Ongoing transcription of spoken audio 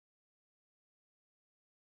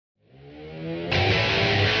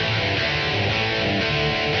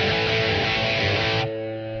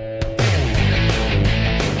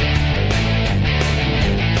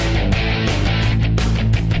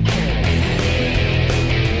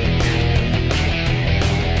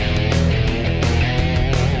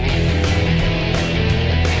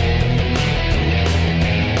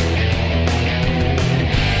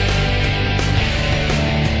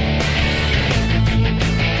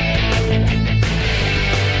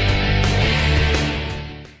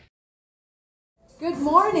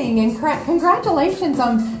morning, and congratulations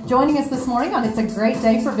on joining us this morning on It's a Great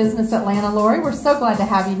Day for Business Atlanta. Lorrie, we're so glad to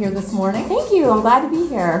have you here this morning. Thank you. I'm glad to be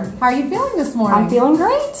here. How are you feeling this morning? I'm feeling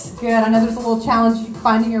great. Good. I know there's a little challenge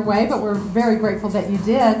finding your way, but we're very grateful that you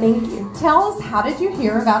did. Thank you. Tell us, how did you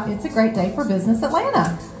hear about It's a Great Day for Business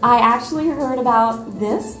Atlanta? I actually heard about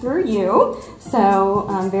this through you, so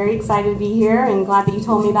I'm very excited to be here and glad that you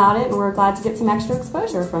told me about it, and we're glad to get some extra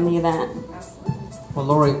exposure from the event. Well,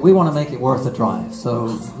 Lorrie, we want to make it worth the drive,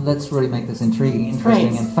 so let's really make this intriguing,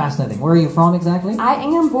 interesting, and fascinating. Where are you from exactly? I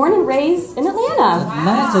am born and raised in Atlanta.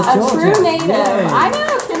 Atlanta, Georgia. A true native. Yay. I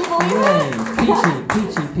know, can you believe it?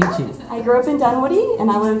 Peachy. I grew up in Dunwoody, and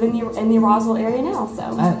I live in the Roswell area now.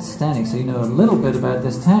 So outstanding. So you know a little bit about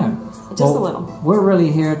this town. Just a little. We're really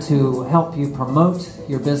here to help you promote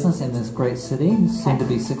your business in this great city. Soon to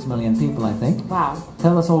be 6 million people, I think. Wow.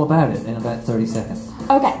 Tell us all about it in about 30 seconds.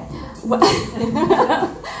 Okay. Well,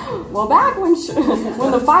 back when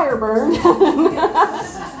the fire burned.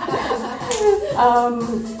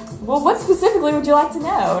 Well, what specifically would you like to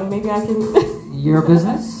know? And maybe I can. Your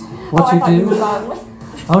business? What you do?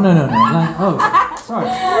 Oh no. Oh, sorry.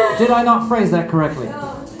 Did I not phrase that correctly?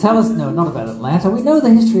 Tell us, no, not about Atlanta. We know the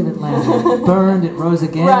history of Atlanta. It burned, it rose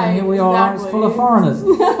again, and here we are. It's full of foreigners.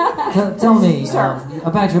 Tell me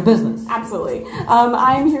about your business. Absolutely.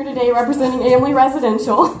 I'm here today representing Amley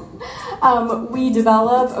Residential. We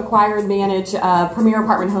develop, acquire, and manage premier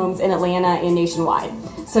apartment homes in Atlanta and nationwide.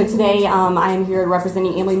 So today I am here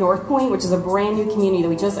representing Amley North Point, which is a brand new community that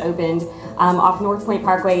we just opened off North Point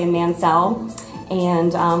Parkway in Mansell.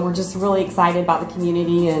 And we're just really excited about the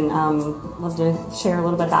community and love to share a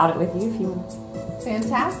little bit about it with you if you would.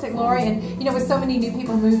 Fantastic, Lorrie. And you know, with so many new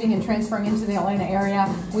people moving and transferring into the Atlanta area,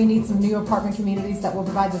 we need some new apartment communities that will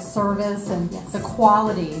provide the service and the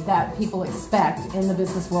quality that people expect in the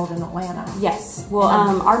business world in Atlanta. Yes. Well,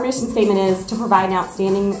 our mission statement is to provide an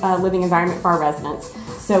outstanding living environment for our residents.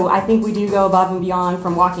 So I think we do go above and beyond,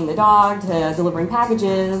 from walking the dog to delivering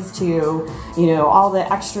packages to, all the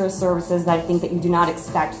extra services that I think that you do not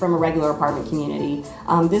expect from a regular apartment community.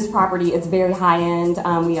 This property is very high end.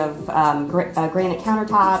 We have granite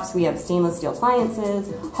countertops, we have stainless steel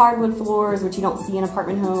appliances, hardwood floors, which you don't see in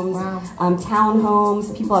apartment homes,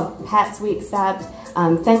 townhomes, people have pets we accept,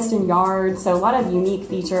 fenced in yards, so a lot of unique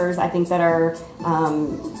features I think that are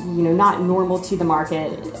not normal to the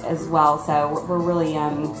market as well. So we're really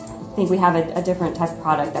think we have a different type of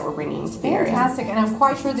product that we're bringing to the area. Fantastic, and I'm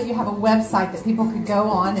quite sure that you have a website that people could go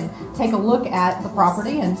on and take a look at the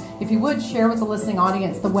property, and if you would share with the listening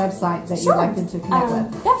audience the website that you'd like them to connect with.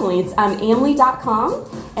 Definitely, it's amley.com,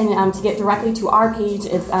 and to get directly to our page,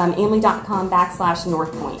 it's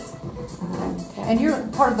amley.com/northpoint. And you're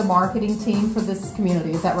part of the marketing team for this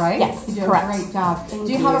community, is that right? Yes, you do correct. a great job. Thank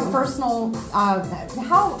do you have a personal,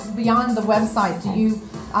 how beyond the website do you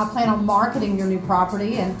plan on marketing your new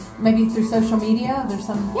property, and maybe through social media? There's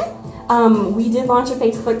some. Yeah. We did launch a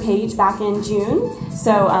Facebook page back in June,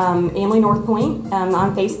 so Amley North Point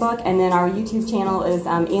on Facebook, and then our YouTube channel is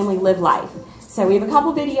Amley Live Life. So we have a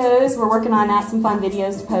couple videos. We're working on that, some fun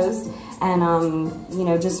videos to post. And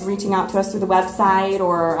just reaching out to us through the website,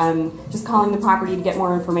 or just calling the property to get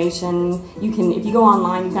more information. You can, if you go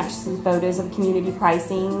online, you can actually see photos of community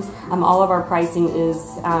pricing. All of our pricing is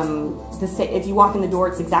if you walk in the door,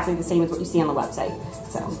 it's exactly the same as what you see on the website.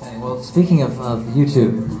 So. Okay. Well, speaking of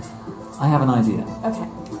YouTube, I have an idea. Okay.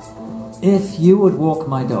 If you would walk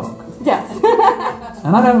my dog. Yes.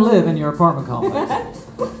 And I don't live in your apartment complex,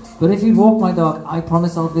 but if you'd walk my dog, I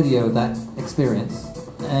promise I'll video that experience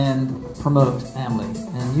and promote Amley,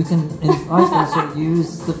 and you can vice versa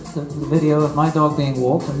use the video of my dog being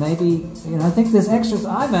walked, and maybe I think there's extras.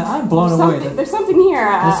 I'm blown away. There's something here.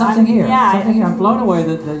 There's something here. Yeah, something here. I'm blown away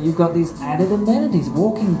that you've got these added amenities.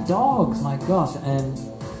 Walking dogs, my gosh, and.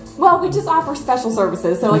 Well, we just offer special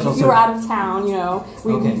services. So, like, if you were out of town,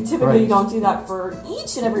 we typically don't do that for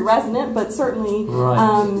each and every resident, but certainly,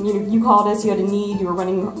 you called us, you had a need, you were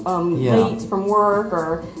running late from work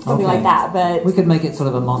or something like that. But we could make it sort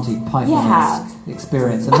of a Monty Python-esque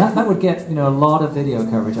experience, and that would get a lot of video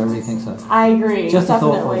coverage. I really think so. I agree. Just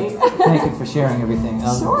definitely. a thought. Thank you for sharing everything.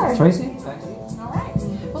 Sure. Tracy. All right.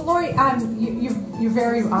 Well, Lorrie, you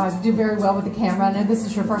very do very well with the camera. I know this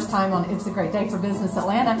is your first time on It's a Great Day for Business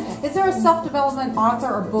Atlanta. Is there a self-development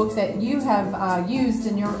author or book that you have used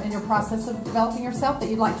in your process of developing yourself that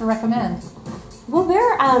you'd like to recommend? Well,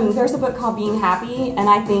 there's a book called Being Happy, and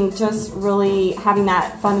I think just really having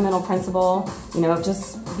that fundamental principle, of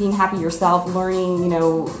just being happy yourself, learning,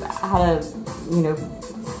 how to,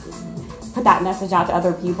 put that message out to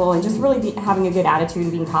other people, and just really having a good attitude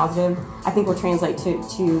and being positive, I think will translate to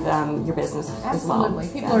your business as well.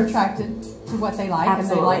 Absolutely. People are attracted to what they like,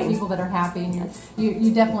 Absolutely. and they like people that are happy, and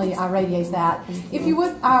you definitely radiate that. If you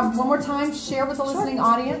would, one more time, share with the listening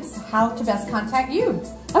audience how to best contact you.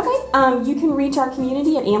 Okay, you can reach our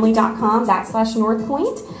community at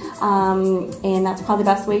amly.com/NorthPoint, and that's probably the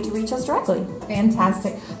best way to reach us directly.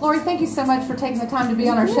 Fantastic. Lorrie, thank you so much for taking the time to be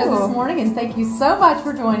on our show this morning, and thank you so much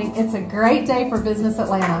for joining. It's a great day for Business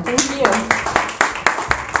Atlanta. Thank you.